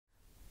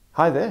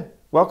Hi there,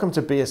 welcome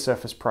to Be a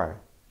Surface Pro.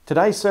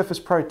 Today's Surface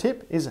Pro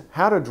tip is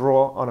how to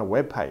draw on a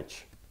web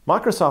page.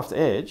 Microsoft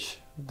Edge,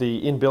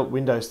 the inbuilt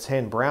Windows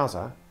 10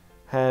 browser,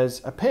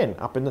 has a pen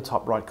up in the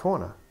top right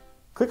corner.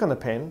 Click on the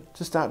pen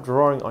to start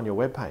drawing on your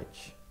web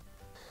page.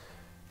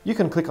 You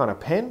can click on a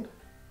pen,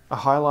 a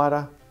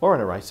highlighter, or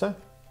an eraser.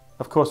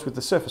 Of course, with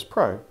the Surface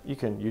Pro, you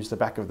can use the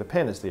back of the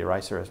pen as the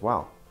eraser as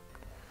well.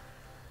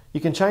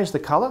 You can change the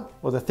color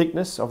or the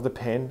thickness of the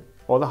pen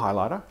or the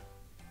highlighter.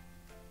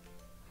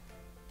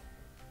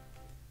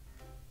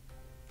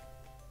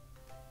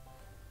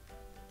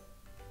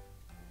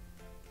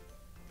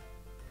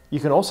 You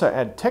can also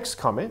add text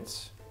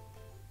comments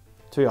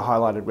to your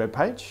highlighted web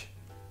page.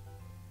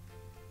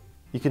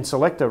 You can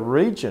select a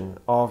region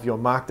of your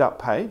marked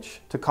up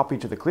page to copy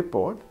to the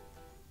clipboard.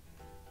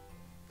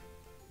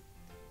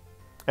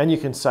 And you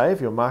can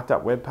save your marked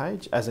up web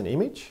page as an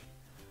image,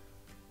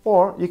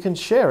 or you can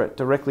share it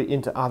directly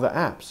into other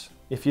apps.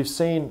 If you've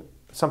seen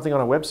something on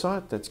a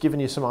website that's given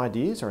you some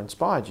ideas or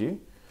inspired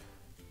you,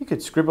 you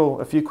could scribble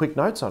a few quick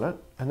notes on it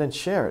and then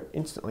share it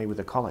instantly with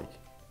a colleague.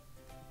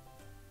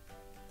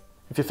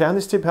 If you found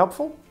this tip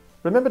helpful,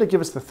 remember to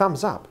give us the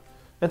thumbs up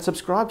and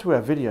subscribe to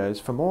our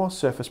videos for more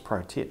Surface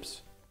Pro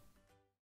tips.